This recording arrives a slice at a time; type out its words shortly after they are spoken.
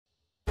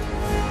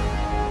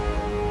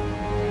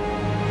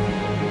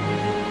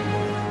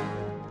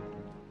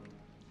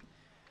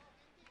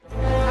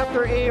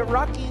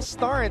rocky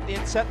start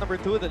in set number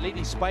 2. The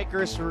Lady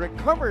Spikers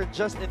recovered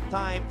just in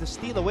time to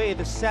steal away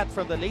the set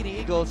from the Lady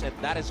Eagles, and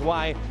that is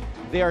why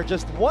they are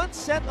just one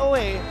set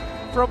away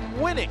from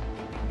winning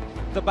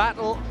the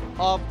Battle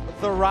of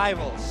the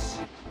Rivals.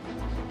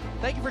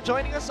 Thank you for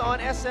joining us on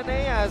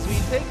SNA as we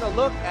take a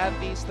look at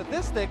the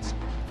statistics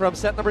from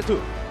set number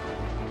 2.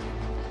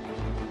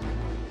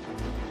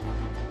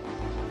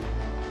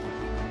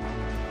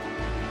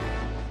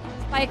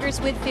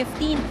 Spikers with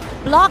 15.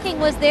 Blocking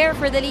was there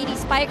for the Lady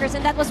Spikers,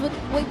 and that was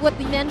what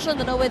we mentioned,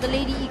 with the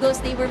Lady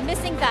Eagles. They were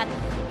missing that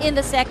in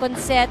the second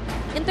set.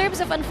 In terms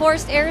of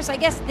unforced errors, I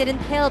guess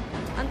didn't help,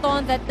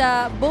 Anton,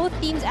 that both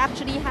teams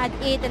actually had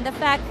 8, and the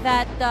fact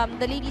that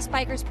the Lady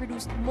Spikers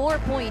produced more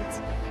points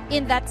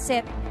in that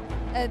set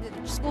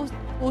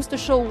goes to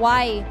show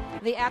why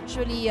they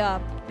actually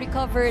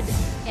recovered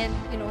and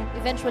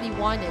eventually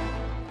won it.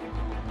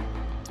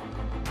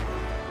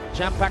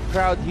 Jam-packed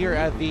crowd here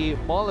at the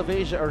Mall of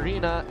Asia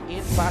Arena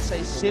in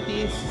Pasay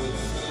City.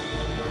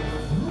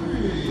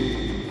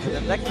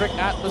 An electric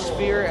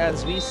atmosphere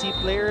as we see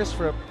players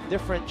from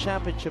different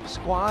championship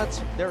squads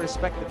from their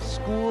respective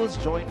schools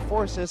join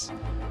forces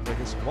for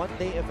this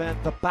one-day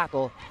event, the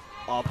Battle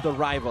of the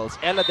Rivals.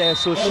 Ella De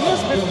Jesus, she has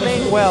been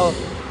playing well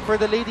for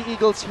the Lady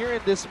Eagles here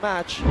in this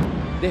match.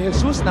 De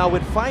Jesus now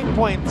with 5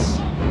 points.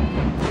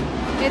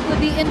 It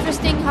would be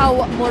interesting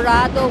how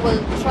Morado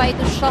will try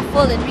to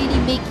shuffle and really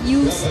make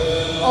use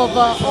of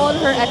all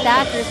her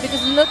attackers,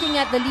 because looking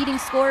at the leading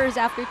scorers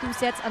after 2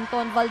 sets,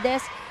 Anton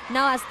Valdez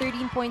now has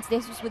 13 points, De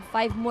Jesus with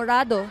 5,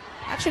 Morado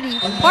actually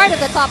part of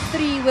the top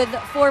 3 with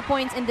 4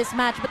 points in this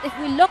match. But if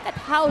we look at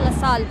how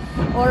LaSalle,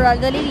 or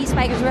the Lady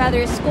Spikers rather,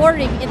 is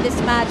scoring in this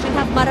match, we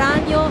have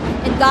Maranyo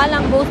and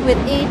Galang both with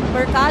 8,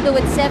 Mercado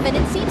with 7.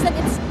 It seems that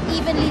it's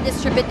evenly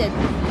distributed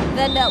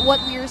than what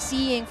we are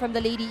seeing from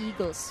the Lady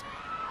Eagles.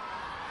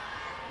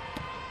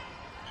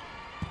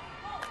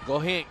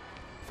 Gohing,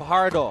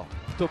 Fajardo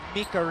to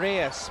Mika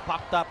Reyes,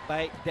 popped up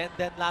by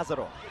Denden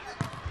Lazaro.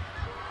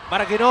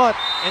 Maraginot,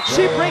 and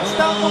she breaks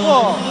down the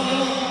wall.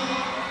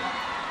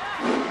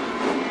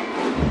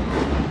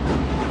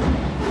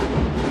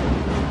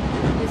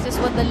 This is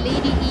what the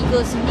Lady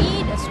Eagles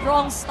need, a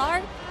strong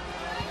start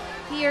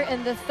here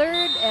in the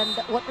third, and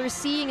what we're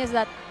seeing is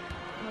that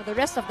the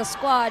rest of the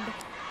squad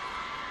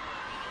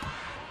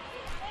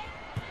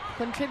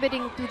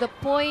contributing to the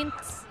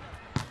points.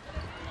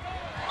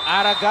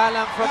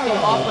 Aragalang from the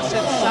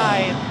opposite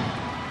side.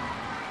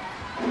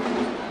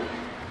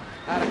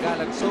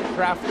 Aragalang so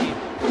crafty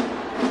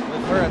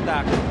with her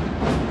attack.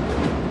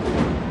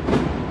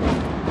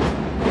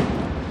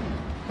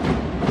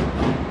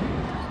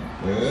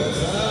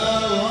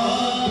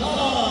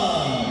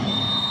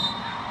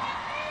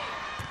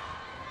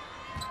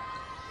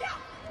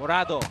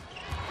 Morado.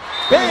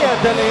 Bea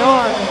De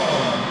Leon.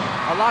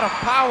 A lot of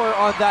power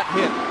on that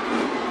hit.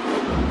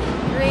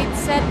 Great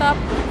setup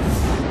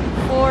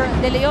for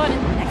De Leon.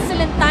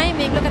 Excellent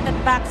timing. Look at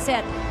that back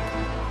set.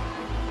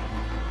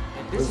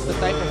 And this is the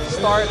type of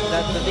start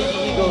that the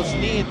Lady Eagles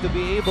need to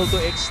be able to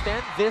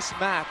extend this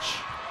match.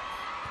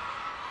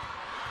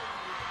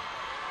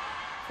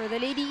 For the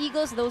Lady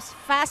Eagles, those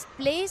fast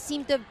plays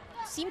seem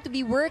to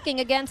be working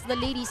against the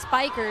Lady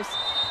Spikers.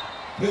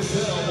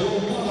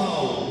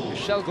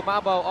 Michelle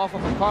Gumabao off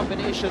of a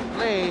combination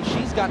play.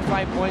 She's got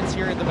 5 points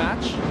here in the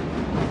match.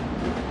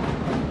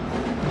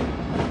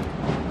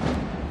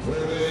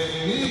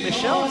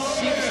 Michelle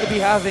seems to be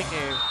having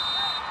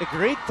a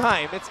great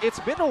time. It's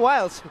been a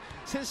while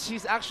since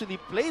she's actually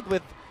played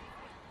with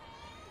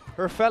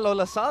her fellow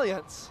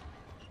Lasallians.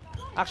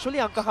 Actually,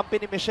 ang kakampi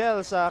ni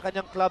Michelle sa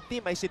kanyang club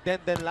team ay si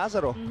Denden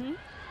Lazaro,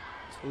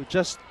 who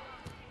just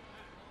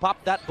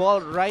popped that ball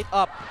right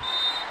up.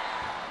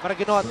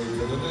 Maraginot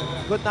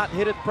could not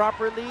hit it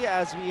properly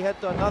as we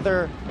head to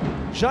another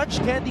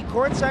Judge Candy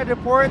courtside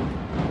report.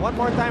 One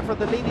more time from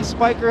the Lady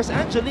Spikers,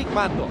 Angelique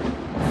Mando.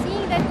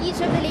 Seeing that each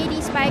of the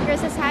Lady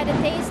Spikers has had a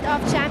taste of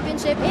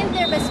championship in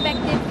their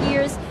respective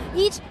years,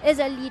 each is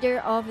a leader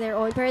of their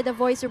own. But the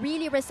voice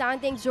really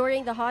resounding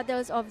during the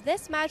huddles of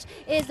this match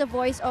is the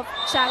voice of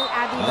Chang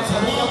Abby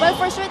Maranyo. Well,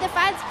 for sure, the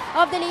fans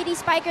of the Lady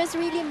Spikers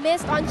really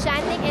missed on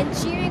chanting and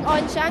cheering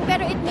on Chang.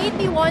 Pero it made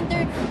me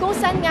wonder kung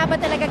saan nga ba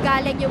talaga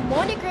galing yung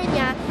moniker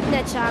niya na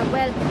Chang.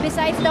 Well,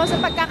 besides daw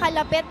sa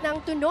pagkakalapit ng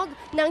tunog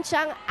ng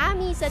Chang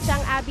Ami sa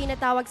Chang Abby na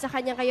tawag sa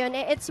kanya ngayon,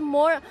 it's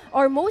more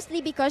or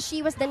mostly because she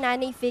was the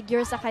nanay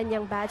figure sa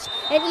kanyang batch.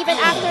 And even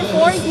after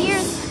 4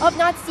 years of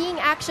not seeing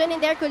action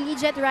in their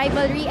collegiate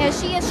rivalry, as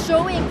she is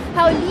showing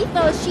how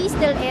lethal she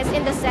still is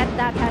in the set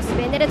that has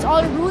been. And it's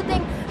all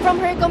rooting from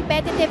her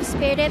competitive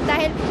spirit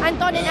dahil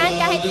Anton and Ann,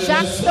 kahit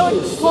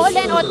Jackstone,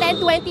 Holland o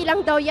 10-20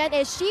 lang daw yan,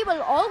 she will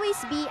always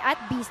be at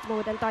beast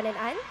mode, Anton and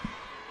Ann.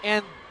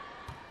 And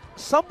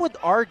some would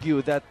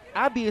argue that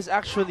Abby is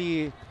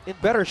actually in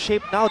better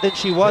shape now than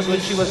she was when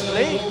she was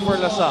playing for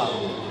LaSalle.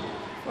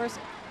 Of course,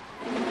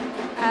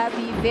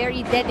 Abby,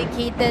 very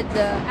dedicated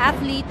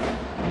athlete.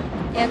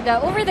 And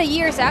over the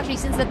years, actually,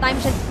 since the time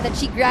that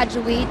she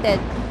graduated,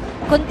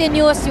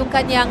 continuous yung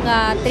kanyang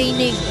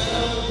training.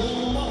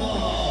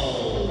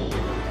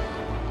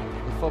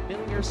 The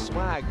familiar fierce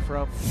swag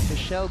from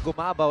Michelle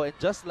Gumabao, and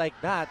just like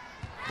that,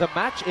 the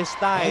match is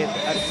tied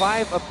at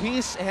 5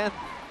 apiece, and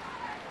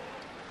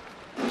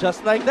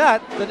just like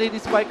that, the Lady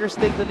Spikers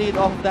take the lead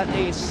off that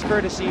ace,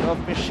 courtesy of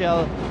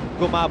Michelle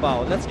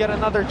Gumabao. Let's get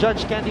another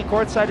Judge Candy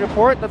courtside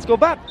report. Let's go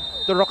back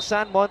to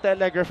Roxanne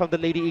Montealegre from the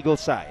Lady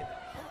Eagles side.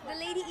 The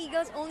Lady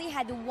Eagles only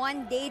had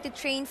 1 day to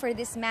train for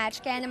this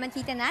match. Kaya naman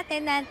kita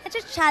natin na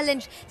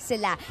challenge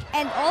sila.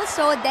 And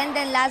also,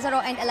 Denden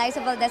Lazaro and Eliza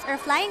Valdez are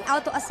flying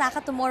out to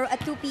Osaka tomorrow at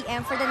 2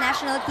 p.m. for the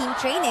national team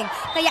training.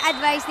 Kaya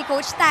advice ni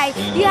Coach Tai,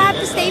 you have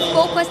to stay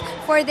focused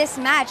for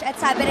this match. At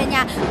sabi rin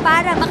niya,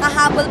 para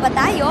makahabol pa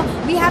tayo,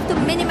 we have to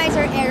minimize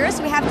our errors,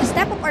 we have to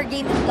step up our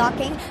game in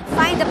blocking,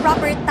 find the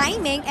proper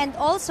timing, and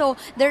also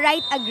the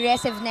right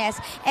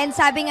aggressiveness. And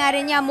sabi nga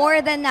rin niya,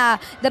 more than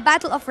the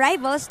battle of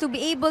rivals, to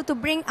be able to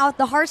bring out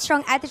the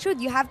heart-strong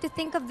attitude, you have to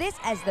think of this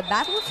as the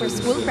battle for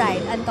school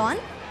pride. Anton?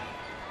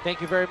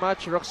 Thank you very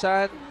much,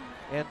 Roxanne.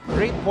 And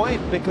great point,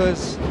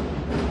 because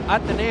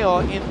Ateneo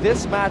in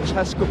this match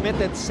has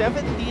committed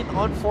 17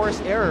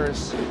 unforced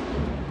errors,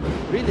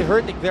 really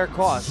hurting their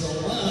cause.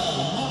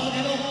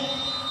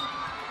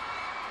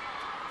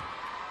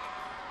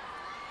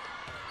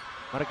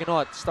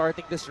 Maraguinot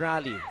starting this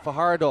rally.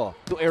 Fajardo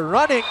to a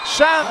running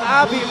Shang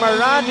Abby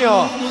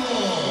Maranyo.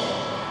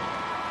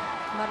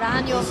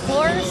 Maranyo, of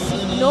course,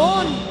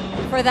 known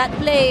for that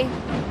play.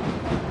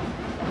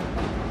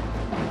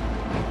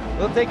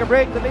 We'll take a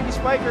break. The Lady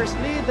Spikers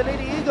lead the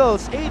Lady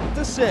Eagles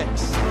 8-6.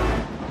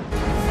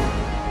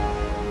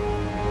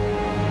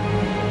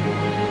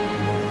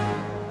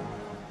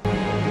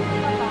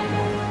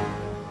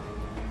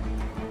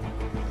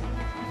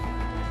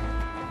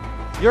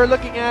 You're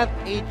looking at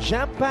a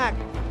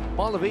jam-packed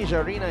Mall of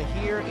Asia Arena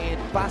here in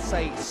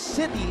Pasay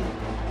City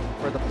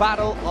for the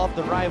Battle of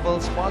the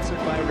Rivals, sponsored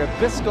by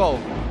Rebisco.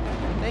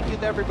 Thank you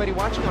to everybody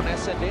watching on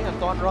SNA.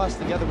 Anton Ross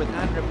together with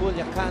Anne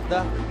Rebulla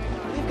Kanda.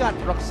 We've got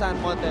Roxanne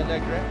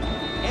Montealegre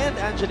and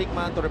Angelique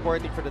Manto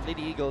reporting for the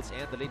Lady Eagles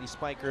and the Lady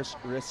Spikers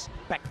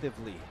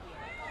respectively.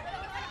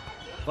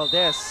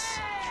 Valdez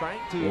trying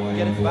to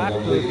get it back to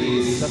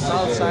the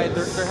south side.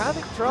 They're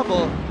having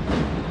trouble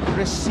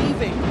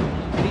receiving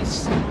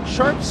these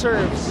sharp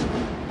serves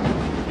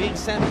being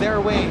sent their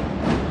way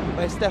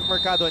by Steph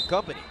Mercado and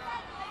company.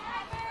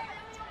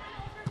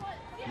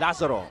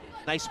 Lazaro,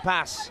 nice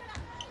pass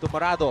to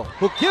Morado,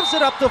 who gives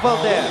it up to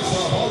Valdez.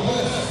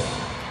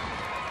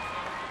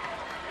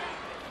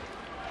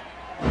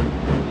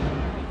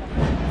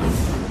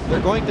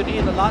 They're going to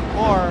need a lot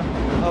more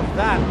of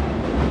that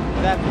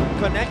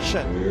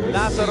connection.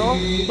 Lazaro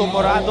to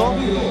Morado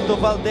to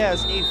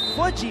Valdez, a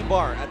Fuji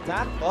bar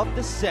attack of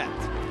the set.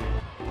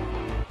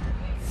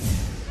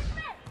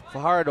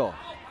 Fajardo,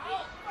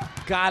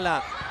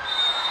 Galang,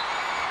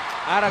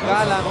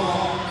 Aragalang,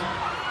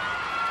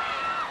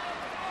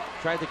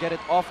 tried to get it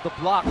off the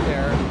block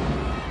there.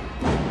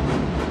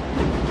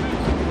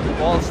 The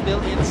ball still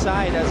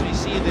inside as we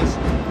see this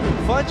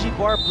Fuji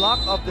bar block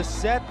of the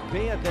set.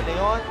 Bea De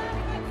Leon,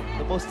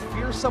 the most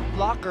fearsome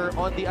blocker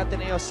on the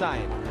Ateneo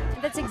side.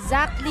 That's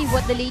exactly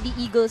what the Lady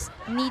Eagles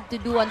need to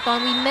do,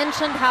 Anton. We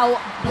mentioned how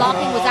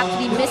blocking was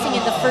actually missing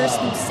in the first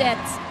 2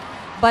 sets.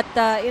 But,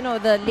 you know,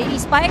 the Lady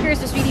Spikers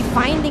just really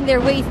finding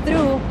their way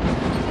through.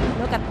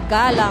 Look at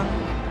Galang.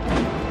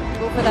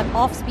 Go for that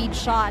off-speed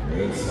shot.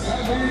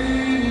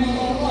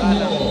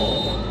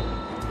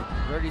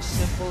 Very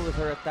simple with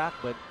her attack,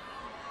 but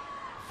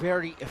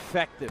very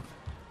effective.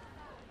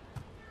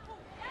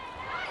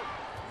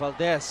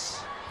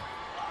 Valdez.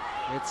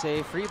 It's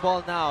a free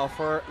ball now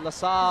for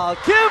LaSalle.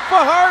 Kim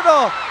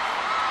Fajardo!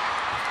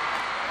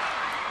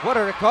 What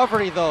a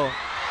recovery, though,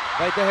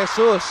 by De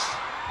Jesus.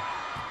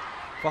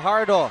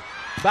 Fajardo,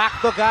 back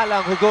to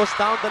Galang, who goes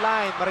down the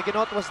line.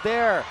 Maraguinot was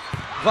there.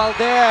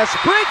 Valdez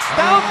breaks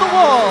down the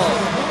wall.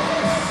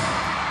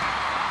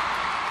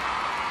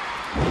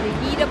 They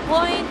need a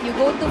point. You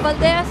go to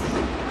Valdez,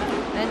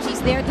 and she's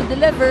there to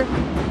deliver.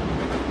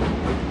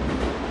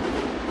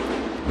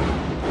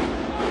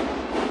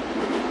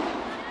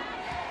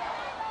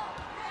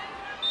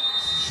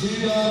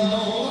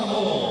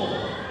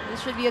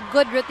 This should be a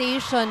good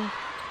rotation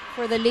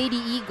for the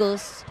Lady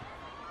Eagles.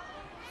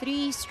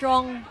 3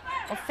 strong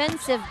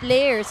offensive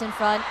players in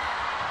front.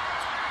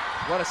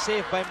 What a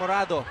save by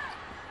Morado.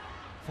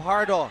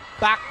 Fajardo,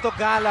 back to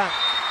Galang.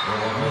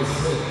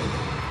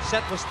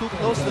 Set was too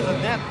close to the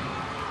net.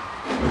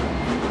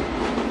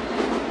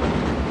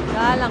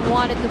 Galang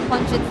wanted to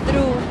punch it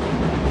through.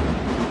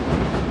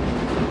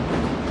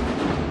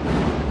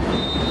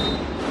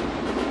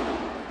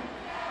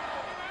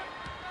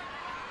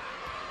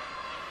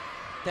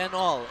 Ten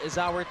all is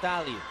our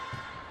tally.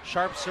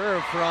 Sharp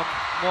serve from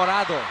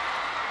Morado.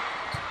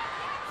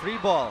 Free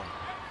ball.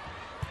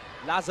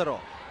 Lazaro.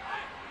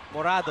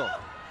 Morado.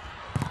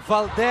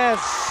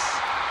 Valdez.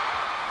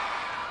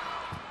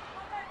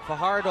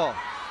 Fajardo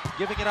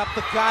giving it up to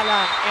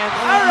Galang. And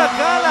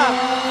Aragalang.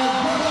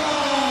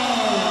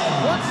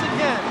 Once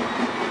again,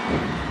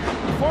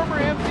 former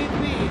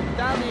MVP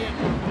tallying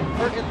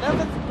her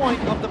 11th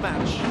point of the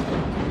match.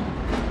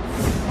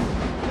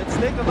 It's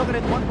take a look at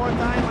it one more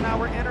time on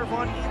our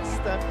Enervon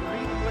Instant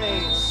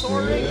Replay.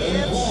 Soaring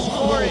and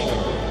scoring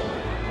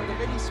for the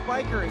Lady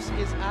Spikers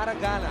is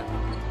Aragala.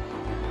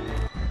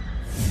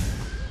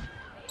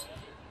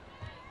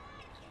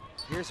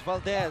 Here's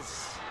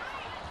Valdez.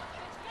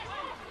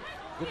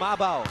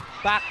 Gumabaw,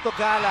 back to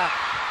Gala.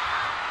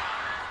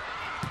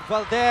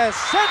 Valdez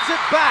sends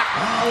it back.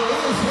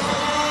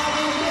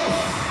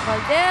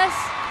 Valdez,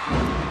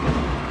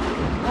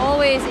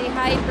 always a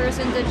high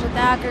percentage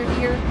attacker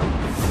here.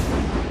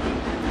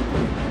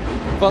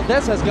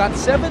 Valdez has got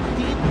 17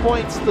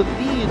 points to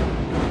lead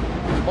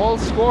all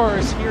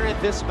scorers here in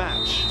this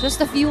match. Just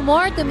a few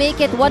more to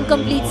make it one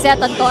complete set,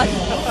 Anton.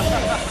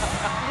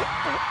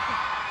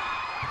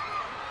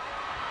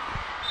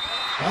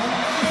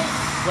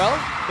 Well,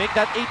 make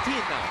that 18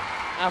 now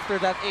after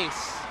that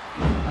ace.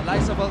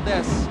 Eliza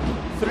Valdez,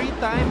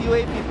 3-time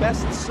UAP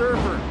best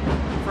server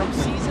from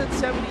season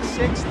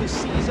 76 to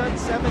season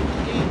 78.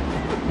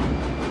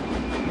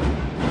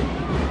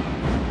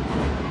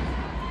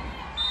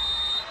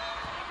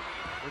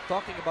 We're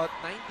talking about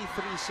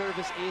 93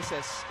 service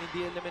aces in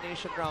the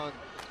elimination round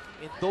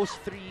in those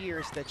 3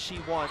 years that she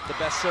won the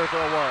best server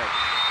award.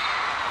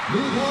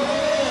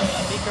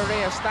 Mika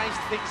Reyes ties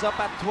things up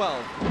at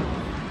 12.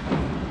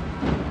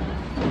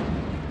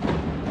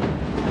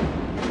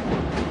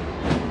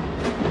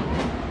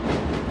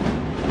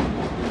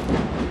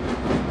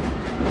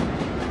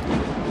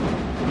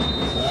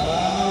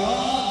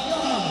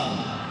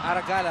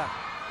 Aragala.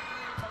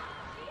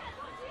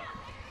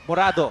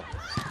 Morado.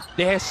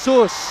 De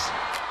Jesus.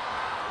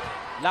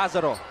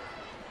 Lazaro.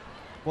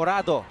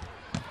 Morado.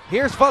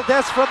 Here's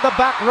Valdez from the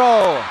back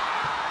row.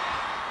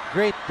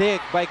 Great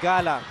dig by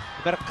Gala.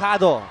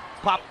 Mercado.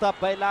 Popped up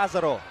by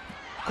Lazaro.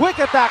 Quick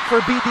attack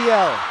for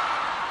BDL.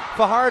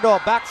 Fajardo.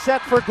 Back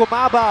set for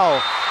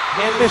Gumabaw.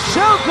 And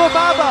Michelle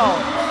Gumabaw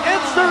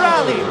ends the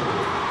rally.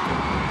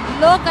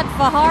 Look at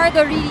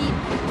Fajardo really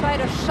try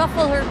to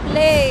shuffle her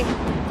play.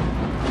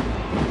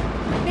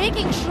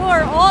 Making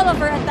sure all of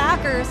her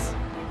attackers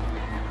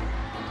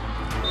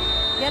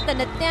get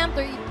an attempt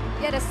or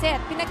get a set.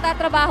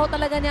 Pinagtatrabaho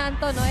talaga niya,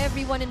 Anton, no?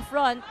 Everyone in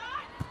front.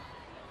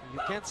 You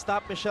can't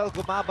stop Michelle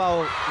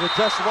Gumabaw with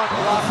just one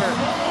blocker.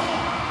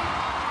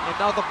 And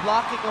now the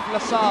blocking of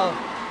LaSalle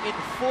in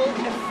full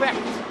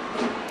effect.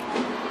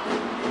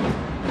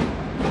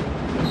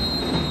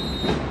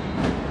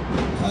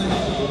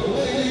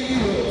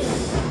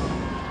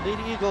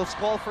 Lady Eagles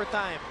call for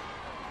time.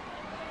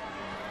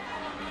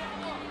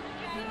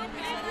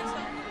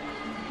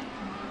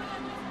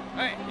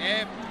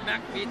 Hey,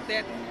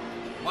 nakbitin.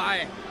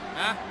 Why?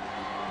 Ha?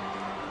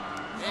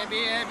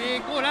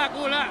 Ebi, kula.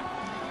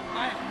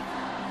 Ay.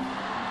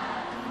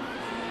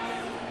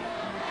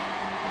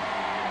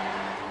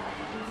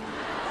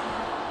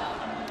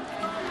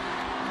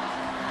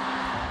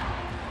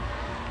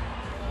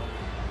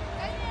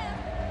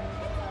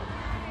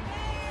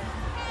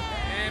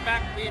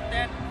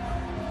 Backbeaten.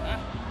 Ha?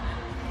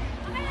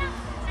 Okay lang.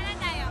 Sana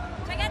tayo.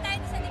 Tsaga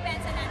tayo sa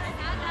depensa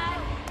natin.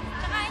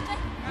 Tsaka ito.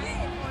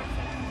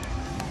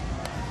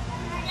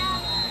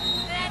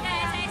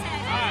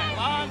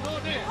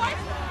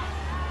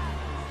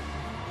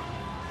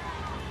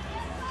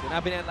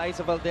 Sinabi ni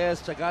Eliza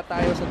Valdez, tsaga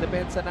tayo sa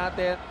depensa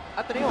natin.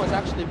 Ateneo was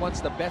actually once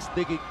the best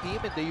digging team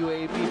in the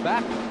UAP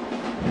back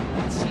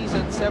in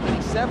season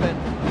 77.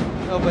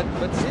 No, but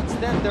since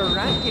then, their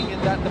ranking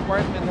in that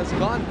department has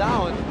gone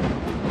down.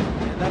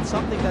 And that's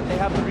something that they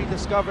have to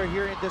rediscover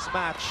here in this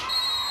match.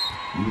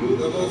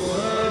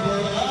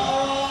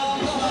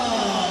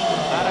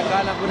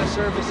 Aragala with a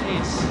service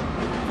ace.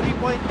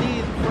 3-point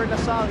lead for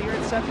LaSalle here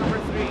in set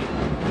number 3.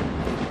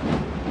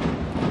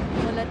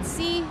 Well, let's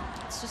see.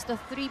 It's just a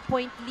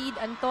 3-point lead,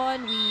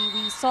 Anton.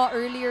 We saw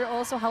earlier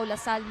also how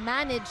LaSalle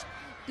managed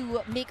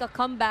to make a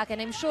comeback.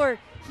 And I'm sure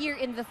here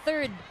in the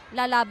third,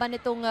 lalaban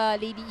itong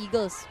Lady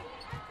Eagles.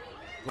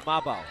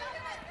 Gumabaw.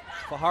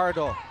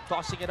 Fajardo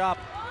tossing it up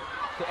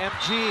to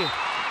MG.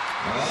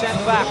 Sent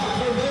back.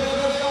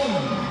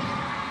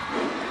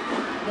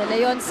 De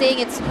Leon saying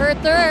it's her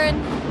turn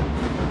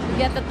to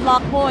get the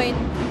block point.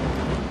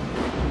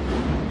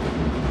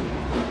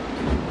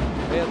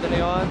 Bea De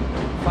Leon,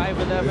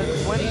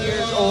 5'11", 20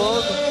 years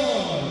old.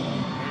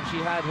 And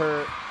she had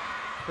her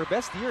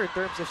best year in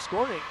terms of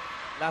scoring.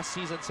 Last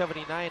season,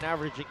 79,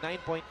 averaging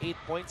 9.8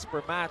 points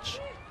per match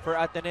for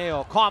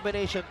Ateneo.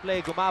 Combination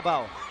play,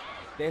 Gumabaw.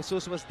 De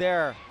Jesus was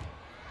there.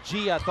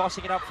 Gia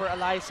tossing it up for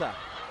Eliza.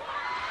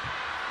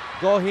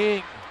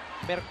 Gohing.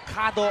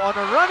 Mercado on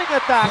a running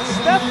attack.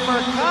 Steph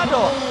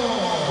Mercado.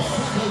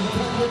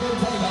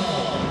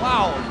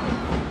 Wow.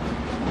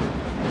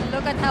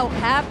 Look at how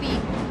happy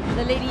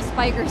the Lady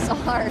Spikers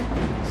are.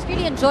 Just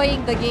really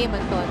enjoying the game,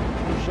 Anton.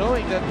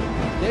 Showing that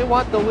they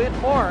want to win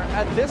more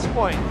at this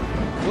point.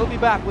 We'll be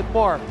back with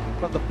more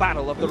from the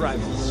Battle of the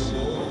Rivals.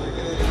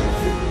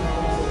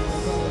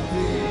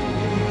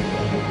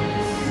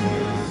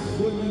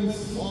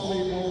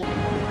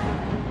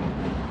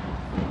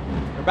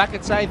 We're back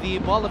inside the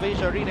Mall of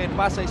Asia Arena in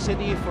Pasay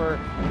City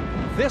for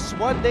this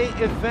one-day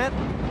event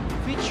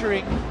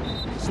featuring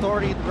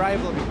storied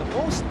rivalry, the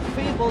most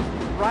fabled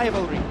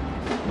rivalry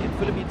in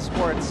Philippine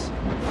sports.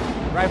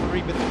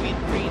 Rivalry between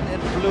green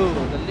and blue,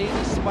 the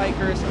Lady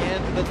Spikers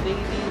and the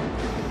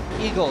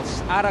Lady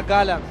Eagles.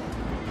 Aragalang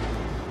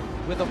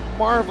with a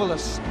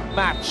marvelous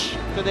match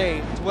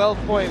today. 12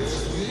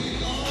 points.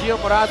 Gio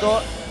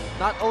Morado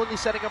not only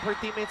setting up her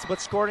teammates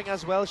but scoring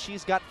as well.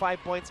 She's got 5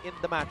 points in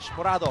the match.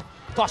 Morado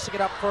tossing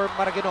it up for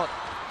Maraguinot.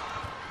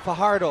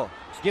 Fajardo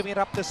giving it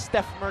up to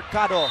Steph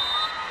Mercado.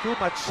 Too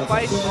much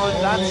spice on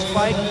that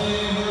spike,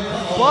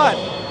 but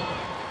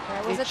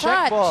That was a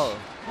check touch. ball.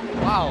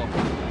 Wow.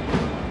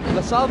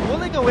 LaSalle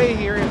pulling away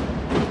here,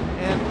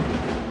 and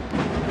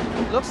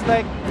looks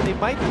like they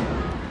might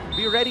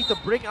be ready to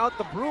bring out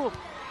the broom.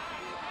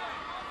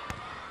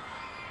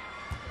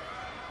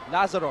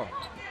 Lazaro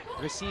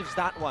receives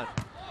that one.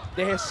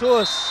 De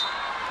Jesus.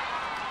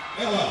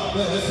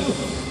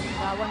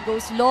 That one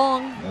goes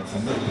long.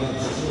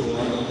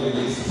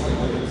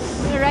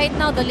 Right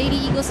now, the Lady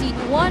Eagles need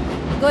one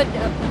good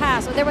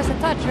pass. Or there was a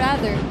touch,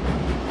 rather.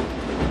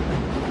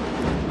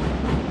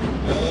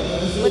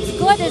 What's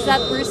good is that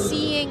we're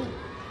seeing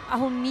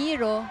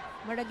Ahumiro,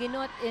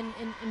 Maraguinot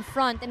in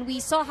front. And we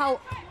saw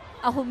how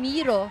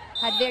Ahumiro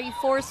had very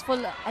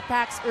forceful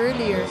attacks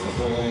earlier.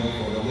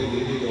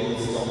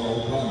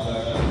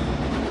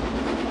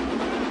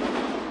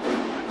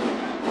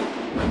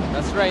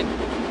 That's right.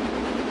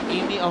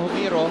 Amy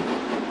Ahumiro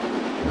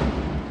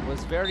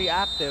was very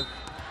active,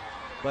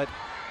 but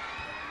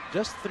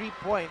just 3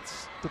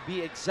 points to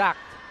be exact.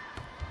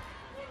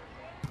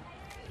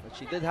 But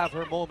she did have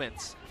her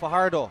moments.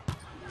 Fajardo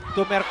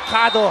to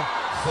Mercado.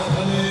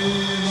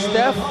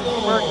 Steph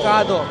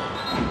Mercado.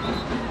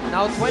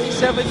 Now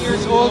 27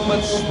 years old,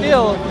 but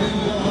still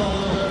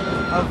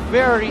a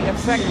very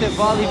effective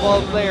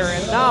volleyball player.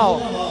 And now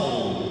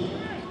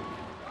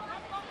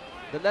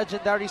the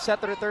legendary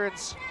set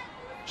returns.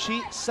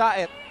 Chi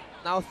Saet,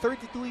 now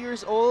 32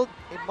 years old,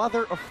 a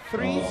mother of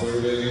 3, a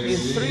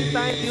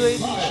 3-time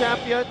UAP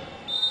champion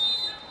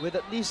with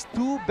at least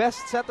 2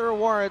 best setter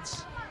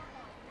awards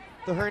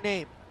to her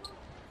name.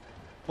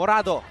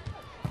 Morado,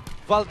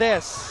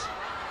 Valdez,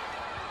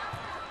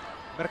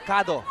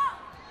 Mercado,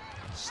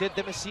 Sid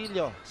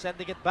Demecillo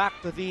sending it back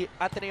to the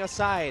Ateneo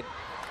side.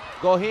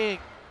 Gohing,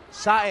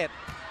 Saet,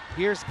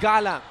 here's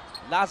Galang,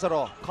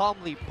 Lazaro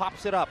calmly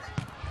pops it up.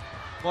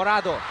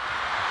 Morado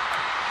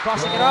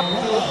crossing it up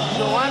to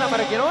Joanna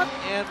Maraguinot,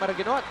 and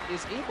Maraguinot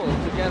is able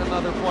to get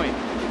another point.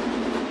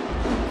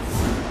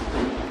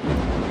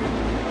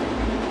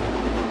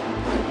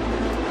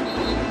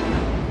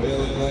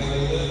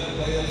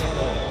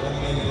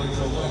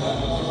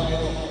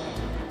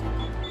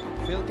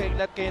 Phil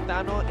Kinglet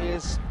Cayetano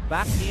is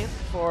back in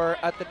for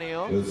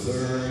Ateneo.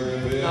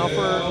 Now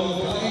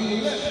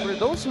for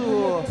those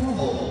who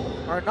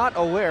are not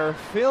aware,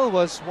 Phil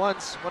was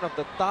once one of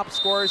the top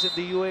scorers in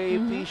the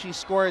UAAP. She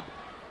scored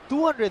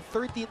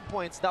 213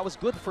 points. That was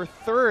good for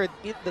 3rd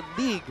in the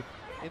league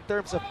in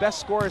terms of best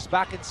scorers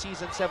back in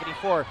season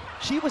 74.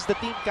 She was the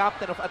team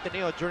captain of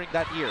Ateneo during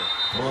that year.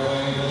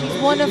 She's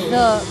one of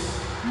the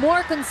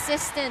more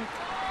consistent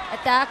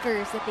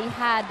attackers that they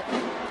had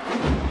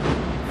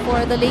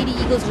for the Lady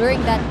Eagles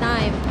during that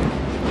time.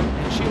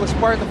 And she was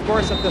part, of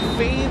course, of the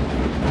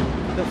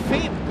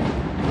famed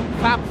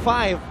Fab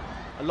 5,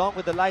 along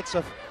with the likes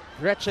of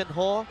Gretchen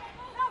Ho,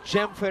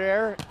 Jem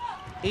Ferrer,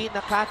 A.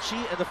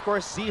 Nakachi, and of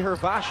course Z.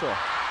 Hervasio.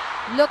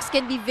 Looks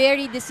can be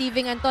very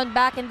deceiving, Anton.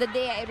 Back in the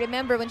day, I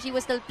remember when she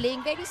was still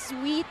playing, very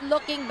sweet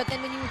looking, but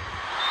then when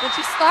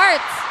she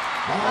starts,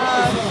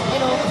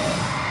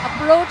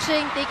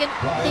 approaching, taking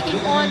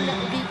on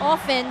the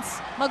offense,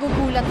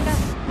 magugulat ka.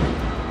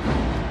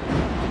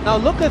 Now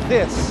look at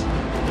this.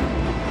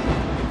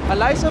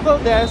 Eliza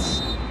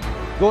Valdez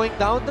going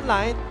down the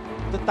line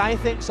to tie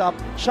things up.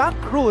 Chuck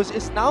Cruz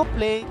is now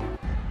playing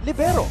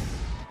libero.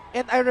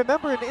 And I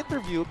remember in an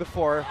interview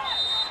before,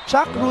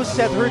 Chuck Cruz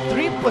said her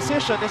dream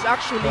position is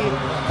actually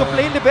to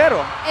play libero.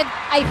 And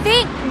I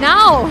think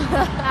now,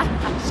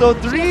 So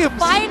dreams,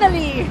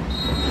 finally,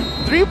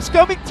 dreams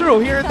coming true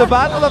here in the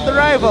Battle of the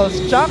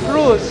Rivals. Chuck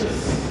Cruz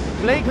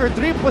playing her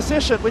dream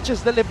position, which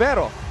is the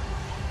libero.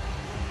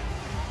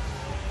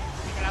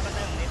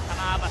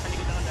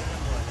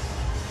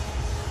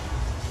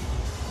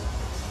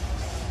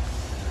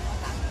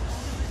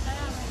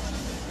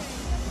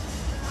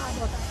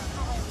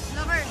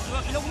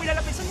 Ilog mo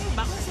ilalapit sa niyo,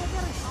 baka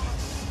setter.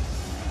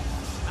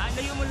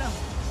 Layo mo lang.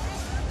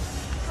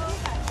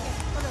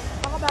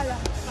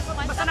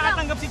 Basta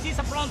nakatanggap si G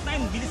sa front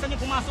line, bilisan niyo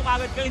pumasok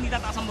agad kayo, hindi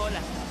tataas ang bola.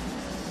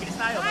 Bilis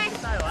tayo,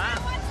 ha?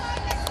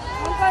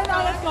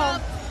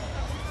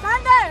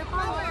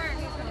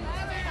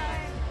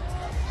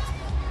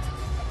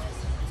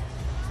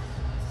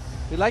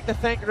 We'd like to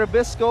thank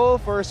Rubisco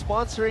for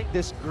sponsoring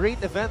this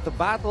great event, the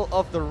Battle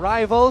of the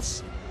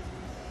Rivals.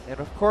 And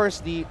of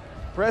course, the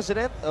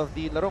President of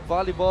the Larong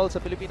Volleyball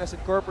sa Pilipinas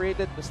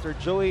Incorporated, Mr.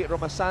 Joey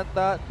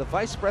Romasanta, the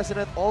Vice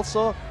President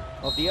also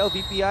of the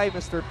LVPI,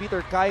 Mr.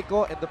 Peter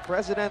Caico, and the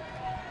President,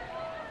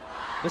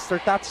 Mr.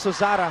 Tats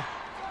Sozara.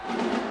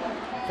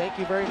 Thank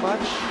you very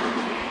much.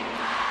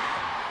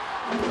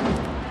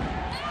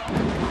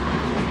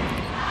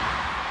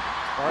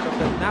 part of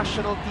the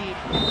national team.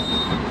 And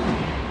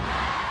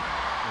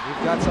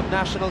we've got some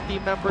national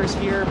team members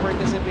here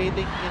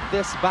participating in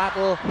this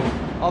battle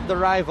of the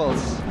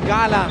rivals.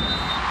 Galang.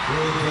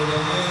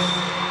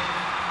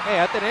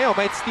 Hey, Ateneo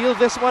might steal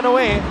this one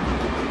away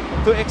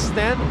to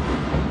extend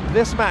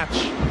this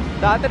match.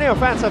 The Ateneo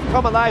fans have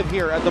come alive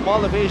here at the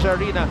Mall of Asia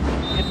Arena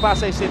in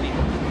Pasay City.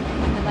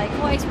 And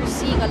likewise, we're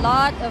seeing a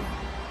lot of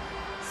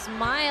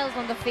smiles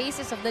on the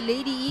faces of the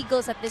Lady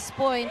Eagles at this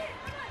point.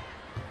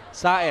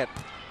 Saet,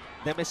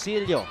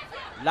 Demecilio,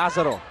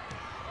 Lazaro,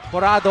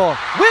 Morado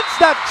wins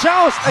that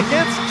joust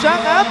against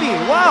Chang Abi.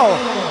 Wow,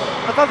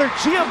 another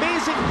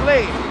G-amazing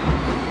play.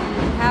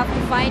 Have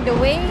to find a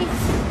way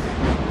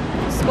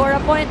to score a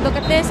point. Look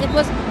at this. It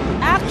was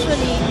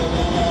actually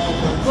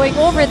going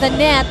over the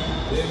net.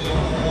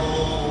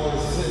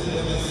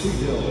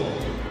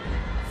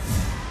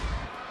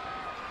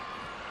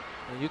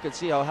 And you can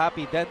see how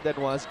happy Denden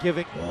was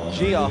giving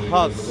G a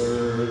hug.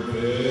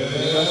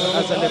 Because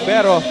as a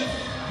libero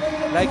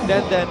like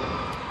Denden,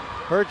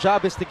 her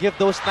job is to give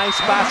those nice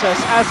passes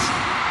as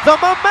the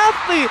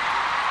mamathlete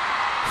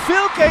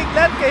Phil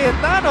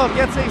Cayetano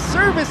gets a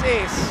service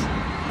ace.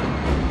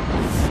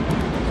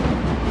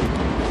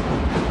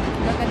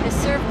 Look at this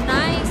serve.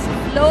 Nice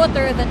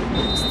floater that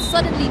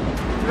suddenly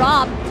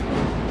dropped.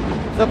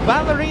 The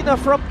ballerina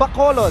from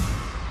Bacolod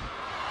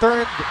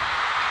turned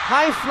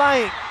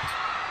high-flying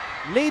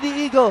Lady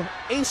Eagle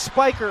ace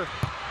spiker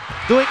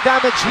doing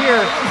damage here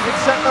in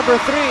set number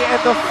 3,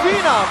 and the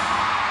Phenom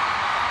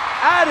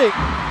adding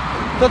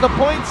to the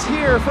points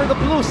here for the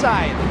blue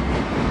side.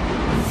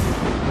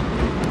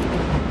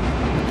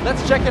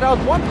 Let's check it out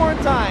one more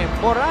time.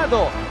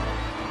 Morado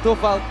to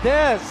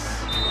Valdez.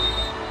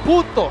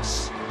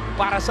 Puntos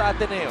para sa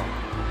Ateneo.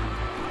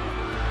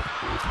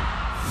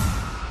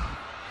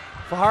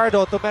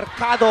 Fajardo to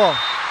Mercado.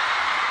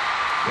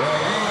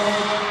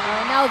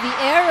 Now the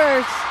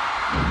errors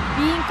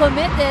being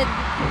committed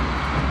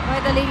by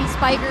the Lady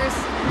Spikers.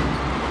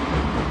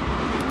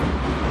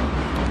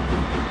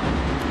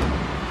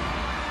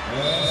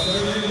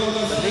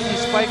 The Lady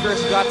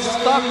Spikers got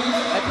stuck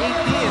at 18.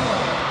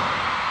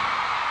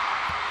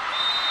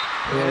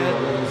 And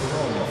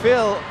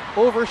Phil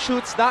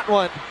overshoots that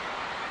one.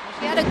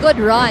 She had a good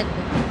run.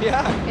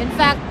 Yeah. In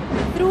fact,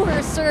 through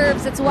her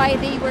serves, that's why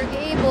they were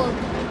able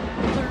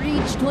to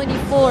reach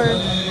 24.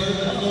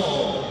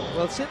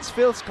 Well, since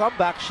Phil's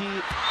comeback, she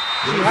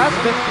has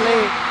been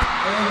playing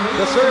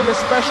the service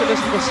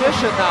specialist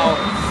position now.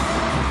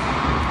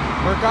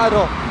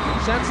 Mercado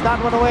sends that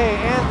one away,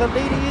 and the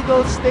Lady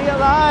Eagles stay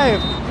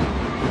alive.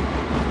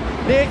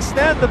 They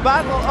extend the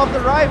battle of the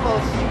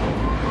rivals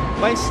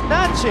by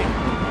snatching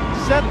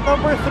set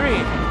number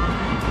 3.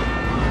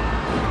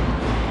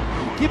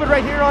 Keep it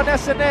right here on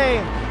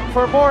SNA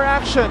for more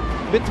action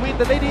between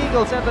the Lady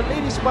Eagles and the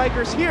Lady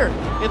Spikers here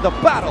in the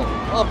battle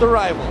of the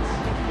rivals.